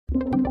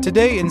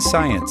Today in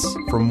Science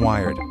from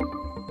Wired.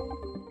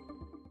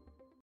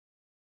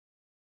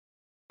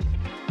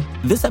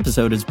 This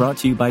episode is brought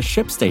to you by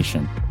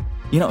ShipStation.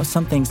 You know,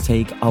 some things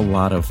take a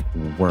lot of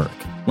work,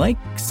 like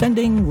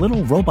sending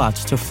little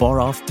robots to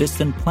far-off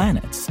distant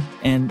planets.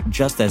 And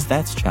just as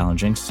that's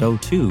challenging, so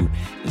too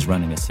is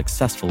running a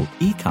successful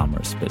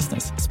e-commerce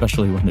business,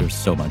 especially when there's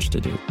so much to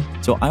do.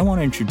 So I want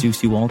to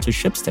introduce you all to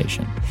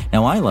ShipStation.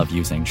 Now, I love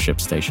using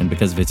ShipStation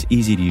because of its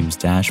easy-to-use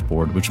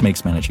dashboard, which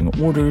makes managing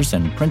orders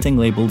and printing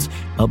labels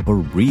a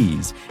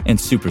breeze and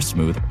super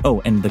smooth.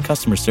 Oh, and the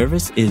customer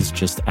service is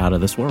just out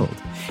of this world.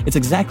 It's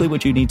exactly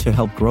what you need to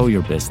help grow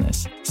your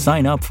business.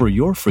 Sign up for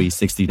your free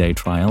 60-day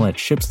trial at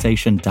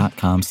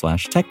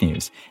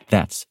shipstation.com/technews.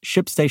 That's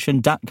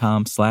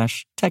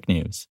shipstation.com/technews.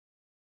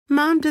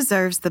 Mom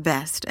deserves the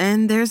best,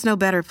 and there's no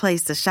better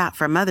place to shop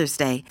for Mother's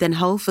Day than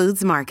Whole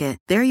Foods Market.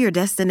 They're your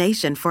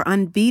destination for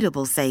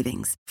unbeatable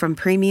savings, from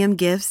premium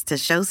gifts to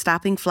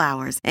show-stopping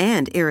flowers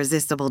and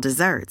irresistible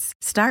desserts.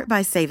 Start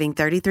by saving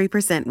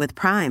 33% with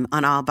Prime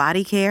on all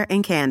body care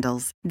and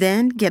candles.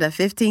 Then get a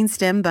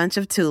 15-stem bunch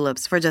of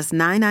tulips for just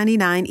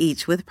 $9.99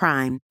 each with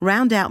Prime.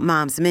 Round out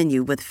Mom's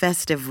menu with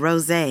festive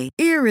rosé,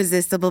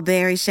 irresistible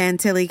berry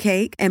chantilly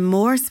cake, and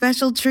more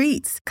special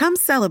treats. Come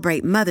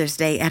celebrate Mother's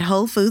Day at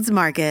Whole Foods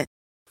Market.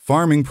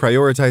 Farming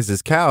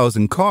prioritizes cows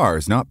and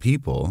cars, not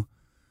people.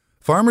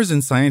 Farmers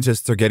and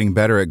scientists are getting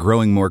better at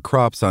growing more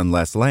crops on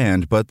less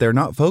land, but they're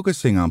not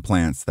focusing on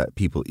plants that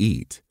people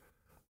eat.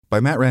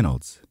 By Matt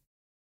Reynolds.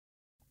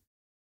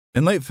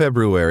 In late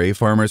February,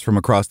 farmers from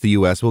across the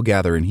U.S. will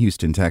gather in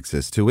Houston,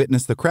 Texas, to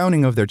witness the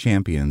crowning of their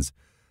champions,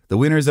 the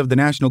winners of the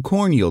National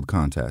Corn Yield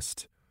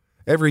Contest.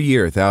 Every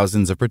year,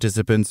 thousands of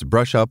participants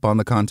brush up on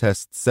the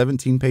contest's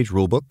 17-page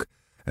rulebook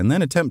and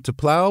then attempt to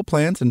plow,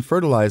 plant, and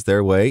fertilize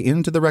their way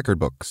into the record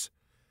books.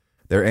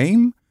 Their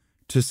aim?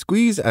 To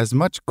squeeze as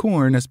much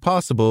corn as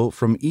possible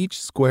from each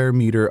square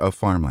meter of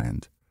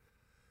farmland.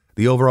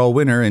 The overall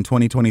winner in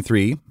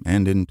 2023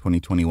 and in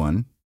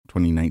 2021,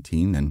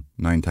 2019, and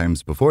 9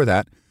 times before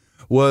that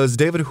was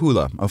David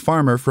Hula, a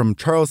farmer from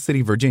Charles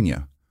City,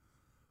 Virginia.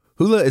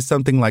 Hula is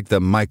something like the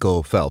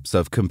Michael Phelps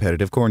of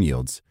competitive corn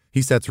yields.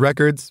 He sets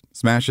records,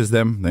 smashes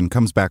them, then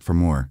comes back for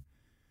more.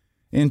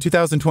 In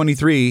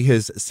 2023,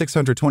 his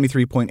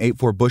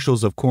 623.84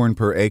 bushels of corn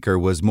per acre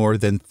was more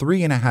than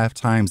 3.5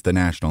 times the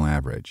national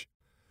average.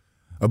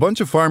 A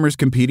bunch of farmers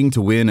competing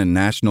to win a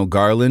national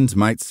garland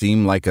might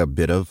seem like a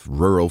bit of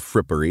rural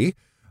frippery,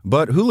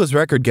 but Hula's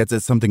record gets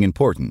at something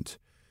important.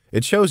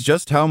 It shows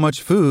just how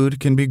much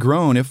food can be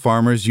grown if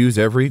farmers use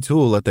every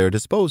tool at their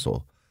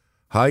disposal.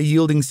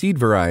 High-yielding seed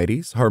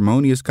varieties,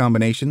 harmonious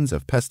combinations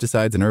of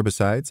pesticides and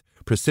herbicides,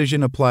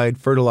 precision-applied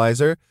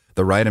fertilizer,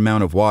 the right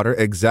amount of water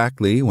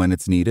exactly when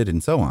it's needed,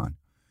 and so on.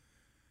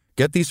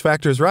 Get these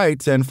factors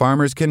right, and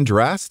farmers can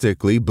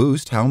drastically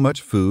boost how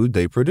much food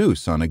they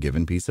produce on a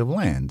given piece of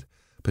land,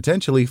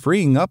 potentially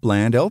freeing up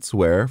land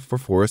elsewhere for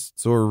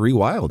forests or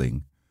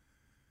rewilding.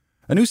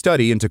 A new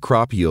study into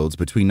crop yields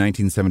between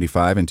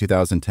 1975 and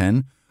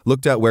 2010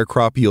 looked at where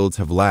crop yields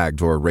have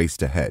lagged or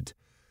raced ahead.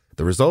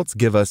 The results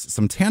give us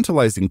some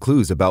tantalizing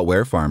clues about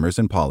where farmers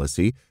and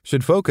policy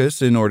should focus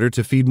in order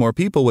to feed more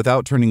people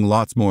without turning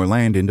lots more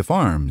land into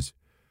farms.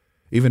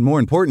 Even more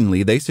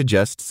importantly, they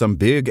suggest some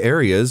big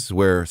areas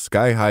where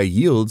sky-high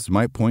yields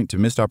might point to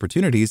missed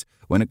opportunities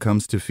when it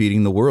comes to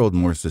feeding the world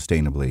more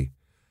sustainably.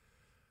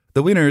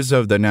 The winners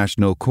of the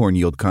National Corn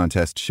Yield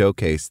Contest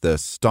showcase the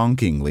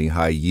stonkingly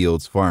high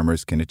yields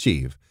farmers can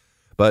achieve,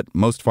 but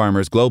most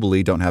farmers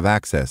globally don't have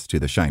access to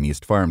the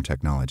shiniest farm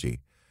technology.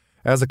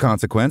 As a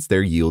consequence,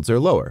 their yields are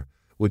lower,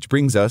 which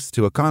brings us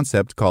to a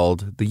concept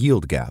called the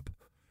yield gap.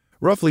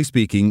 Roughly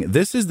speaking,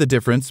 this is the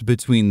difference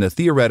between the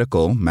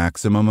theoretical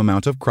maximum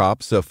amount of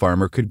crops a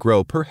farmer could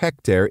grow per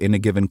hectare in a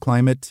given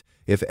climate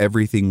if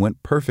everything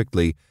went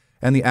perfectly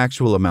and the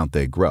actual amount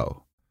they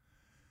grow.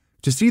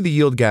 To see the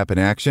yield gap in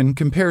action,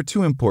 compare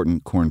 2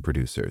 important corn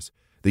producers,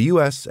 the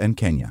U.S. and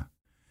Kenya.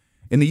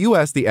 In the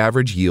U.S., the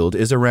average yield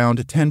is around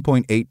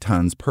 10.8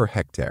 tons per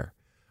hectare,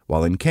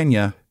 while in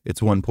Kenya, it's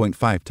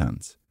 1.5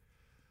 tons.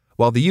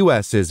 While the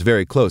U.S. is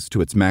very close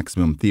to its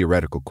maximum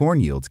theoretical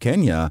corn yields,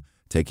 Kenya,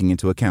 taking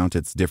into account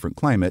its different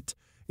climate,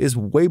 is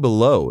way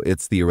below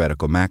its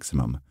theoretical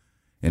maximum.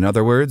 In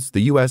other words,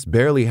 the U.S.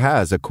 barely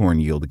has a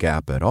corn yield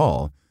gap at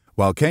all,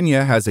 while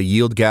Kenya has a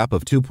yield gap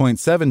of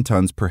 2.7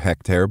 tons per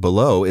hectare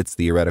below its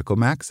theoretical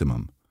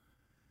maximum.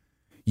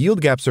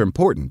 Yield gaps are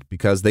important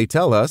because they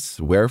tell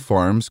us where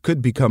farms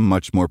could become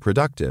much more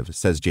productive,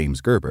 says James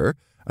Gerber,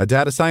 a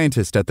data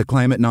scientist at the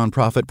climate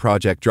nonprofit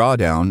Project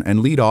Drawdown and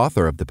lead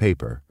author of the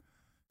paper.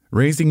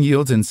 Raising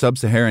yields in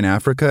sub-Saharan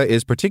Africa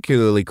is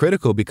particularly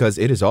critical because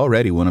it is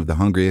already one of the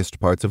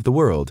hungriest parts of the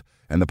world,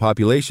 and the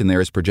population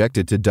there is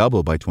projected to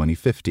double by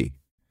 2050.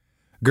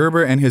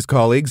 Gerber and his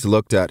colleagues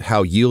looked at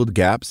how yield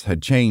gaps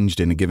had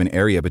changed in a given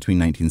area between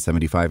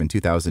 1975 and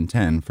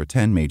 2010 for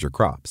 10 major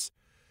crops.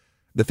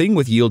 The thing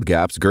with yield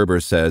gaps,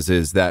 Gerber says,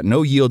 is that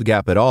no yield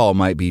gap at all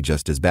might be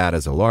just as bad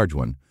as a large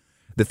one.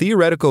 The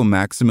theoretical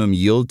maximum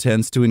yield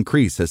tends to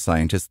increase as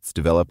scientists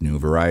develop new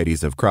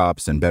varieties of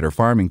crops and better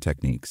farming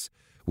techniques,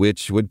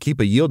 which would keep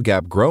a yield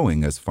gap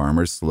growing as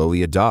farmers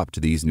slowly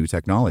adopt these new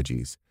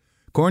technologies.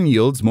 Corn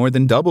yields more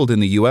than doubled in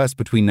the U.S.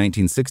 between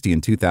 1960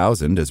 and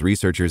 2000 as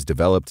researchers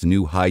developed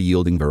new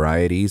high-yielding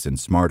varieties and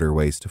smarter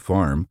ways to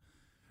farm.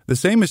 The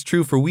same is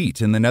true for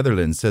wheat in the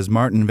Netherlands, says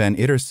Martin van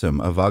Ittersum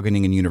of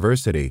Wageningen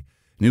University.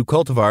 New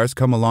cultivars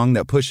come along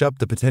that push up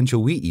the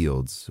potential wheat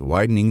yields,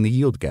 widening the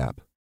yield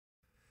gap.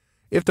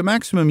 If the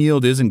maximum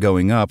yield isn't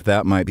going up,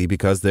 that might be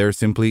because there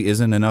simply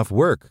isn't enough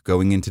work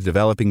going into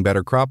developing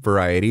better crop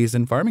varieties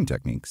and farming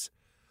techniques.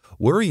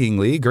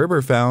 Worryingly,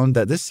 Gerber found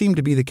that this seemed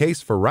to be the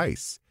case for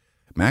rice.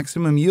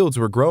 Maximum yields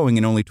were growing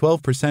in only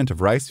 12%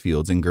 of rice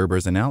fields in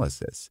Gerber's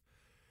analysis.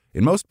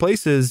 In most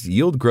places,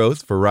 yield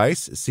growth for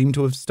rice seemed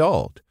to have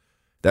stalled.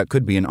 That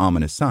could be an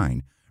ominous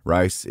sign.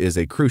 Rice is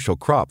a crucial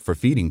crop for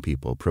feeding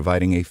people,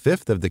 providing a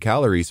fifth of the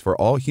calories for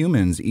all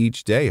humans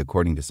each day,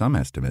 according to some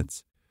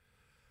estimates.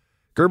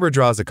 Gerber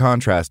draws a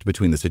contrast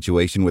between the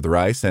situation with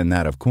rice and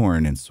that of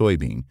corn and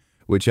soybean,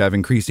 which have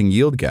increasing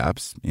yield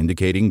gaps,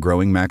 indicating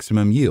growing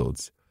maximum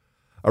yields.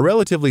 A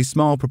relatively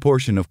small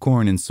proportion of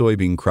corn and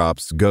soybean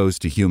crops goes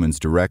to humans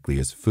directly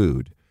as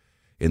food.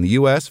 In the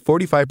U.S.,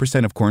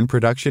 45% of corn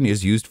production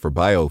is used for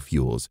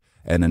biofuels,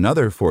 and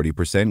another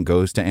 40%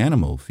 goes to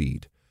animal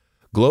feed.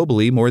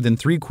 Globally, more than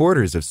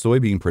 3/4 of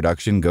soybean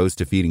production goes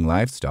to feeding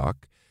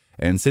livestock,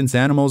 and since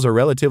animals are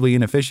relatively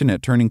inefficient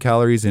at turning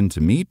calories into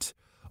meat,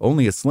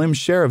 only a slim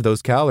share of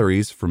those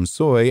calories from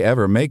soy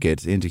ever make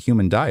it into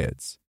human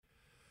diets.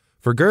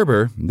 For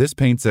Gerber, this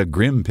paints a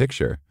grim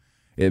picture.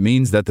 It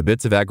means that the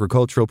bits of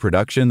agricultural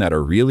production that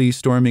are really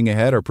storming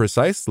ahead are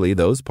precisely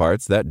those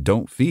parts that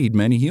don't feed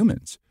many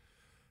humans.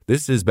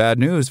 This is bad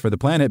news for the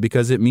planet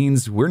because it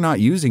means we're not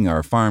using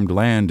our farmed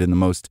land in the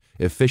most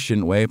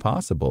efficient way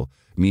possible,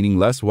 meaning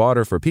less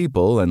water for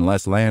people and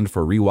less land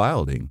for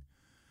rewilding.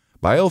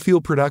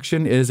 Biofuel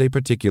production is a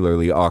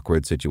particularly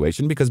awkward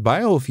situation because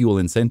biofuel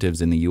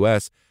incentives in the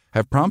U.S.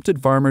 have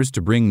prompted farmers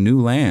to bring new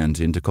land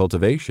into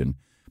cultivation,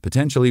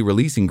 potentially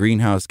releasing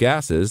greenhouse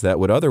gases that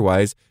would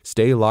otherwise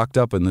stay locked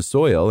up in the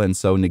soil and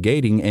so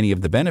negating any of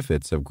the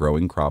benefits of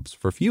growing crops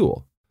for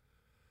fuel.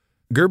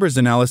 Gerber's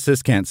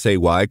analysis can't say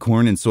why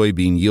corn and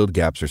soybean yield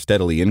gaps are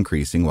steadily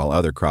increasing while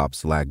other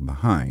crops lag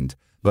behind,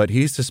 but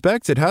he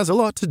suspects it has a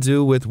lot to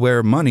do with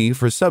where money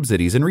for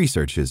subsidies and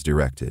research is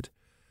directed.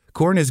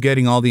 Corn is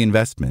getting all the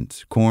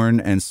investment, corn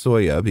and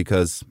soya,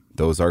 because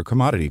those are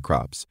commodity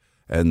crops,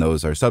 and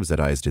those are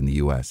subsidized in the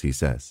U.S., he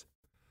says.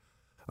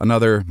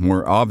 Another,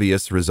 more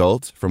obvious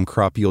result from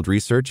crop yield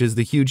research is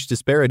the huge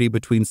disparity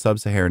between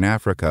sub-Saharan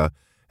Africa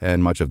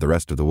and much of the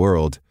rest of the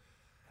world.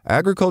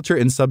 Agriculture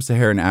in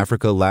sub-Saharan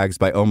Africa lags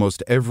by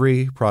almost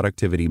every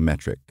productivity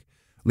metric,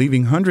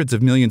 leaving hundreds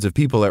of millions of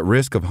people at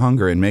risk of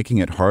hunger and making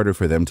it harder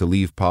for them to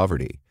leave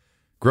poverty.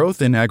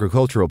 Growth in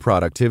agricultural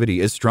productivity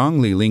is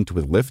strongly linked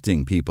with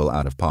lifting people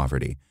out of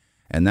poverty,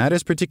 and that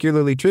is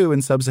particularly true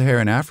in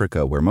sub-Saharan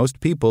Africa, where most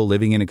people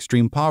living in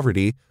extreme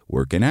poverty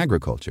work in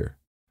agriculture.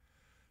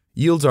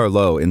 Yields are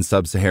low in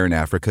sub-Saharan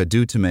Africa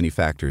due to many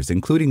factors,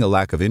 including a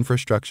lack of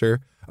infrastructure,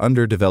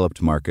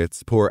 underdeveloped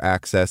markets, poor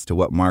access to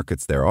what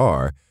markets there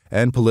are,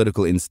 and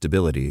political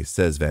instability,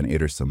 says Van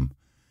Ittersum.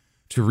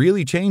 To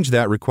really change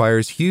that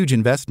requires huge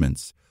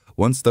investments.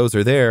 Once those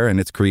are there and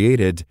it's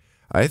created,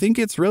 I think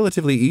it's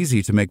relatively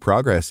easy to make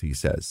progress, he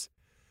says.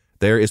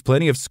 There is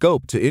plenty of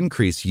scope to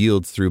increase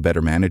yields through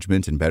better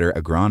management and better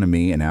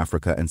agronomy in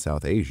Africa and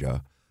South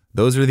Asia.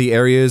 Those are the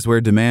areas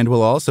where demand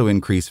will also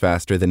increase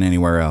faster than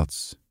anywhere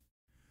else.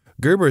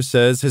 Gerber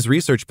says his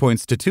research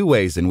points to two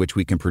ways in which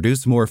we can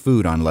produce more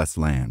food on less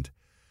land.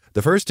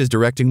 The first is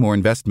directing more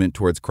investment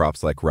towards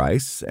crops like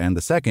rice, and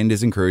the second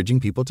is encouraging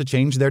people to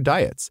change their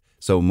diets,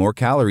 so more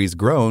calories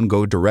grown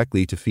go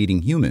directly to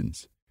feeding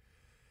humans.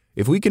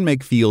 If we can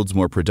make fields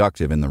more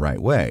productive in the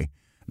right way,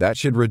 that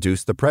should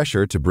reduce the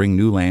pressure to bring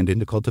new land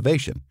into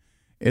cultivation.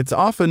 It's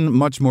often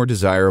much more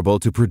desirable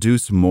to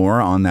produce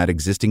more on that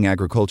existing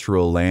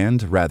agricultural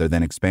land rather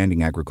than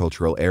expanding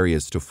agricultural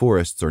areas to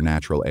forests or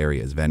natural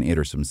areas, Van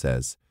Ittersum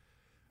says.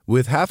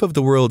 With half of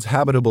the world's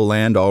habitable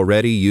land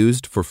already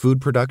used for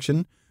food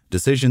production,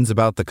 decisions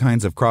about the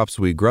kinds of crops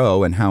we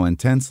grow and how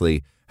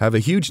intensely have a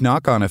huge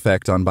knock-on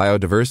effect on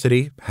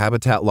biodiversity,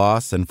 habitat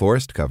loss, and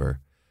forest cover.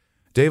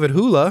 David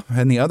Hula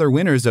and the other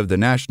winners of the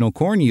National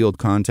Corn Yield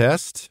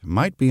Contest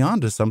might be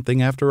onto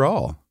something after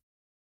all.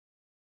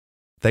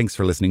 Thanks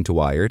for listening to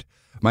Wired.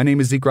 My name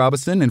is Zeke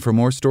Robison, and for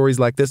more stories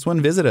like this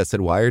one, visit us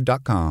at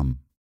wired.com.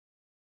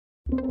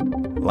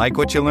 Like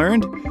what you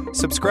learned?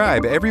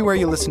 Subscribe everywhere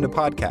you listen to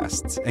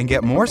podcasts and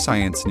get more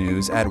science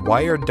news at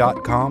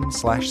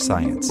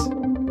wired.com/science.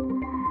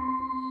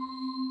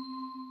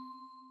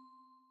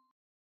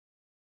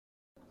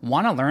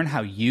 Want to learn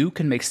how you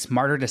can make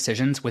smarter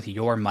decisions with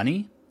your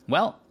money?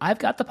 Well, I've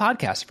got the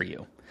podcast for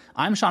you.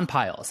 I'm Sean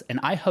Piles, and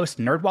I host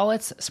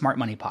NerdWallet's Smart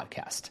Money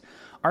Podcast.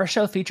 Our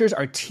show features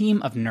our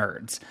team of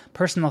nerds,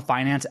 personal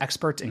finance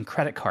experts in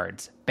credit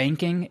cards,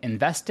 banking,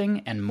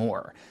 investing, and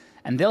more.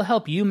 And they'll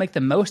help you make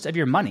the most of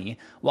your money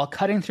while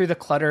cutting through the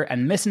clutter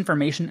and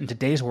misinformation in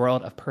today's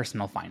world of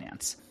personal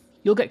finance.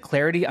 You'll get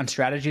clarity on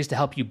strategies to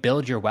help you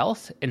build your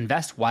wealth,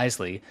 invest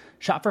wisely,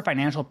 shop for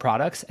financial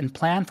products, and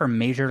plan for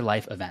major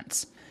life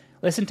events.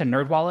 Listen to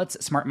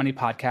NerdWallet's Smart Money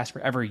Podcast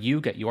wherever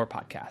you get your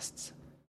podcasts.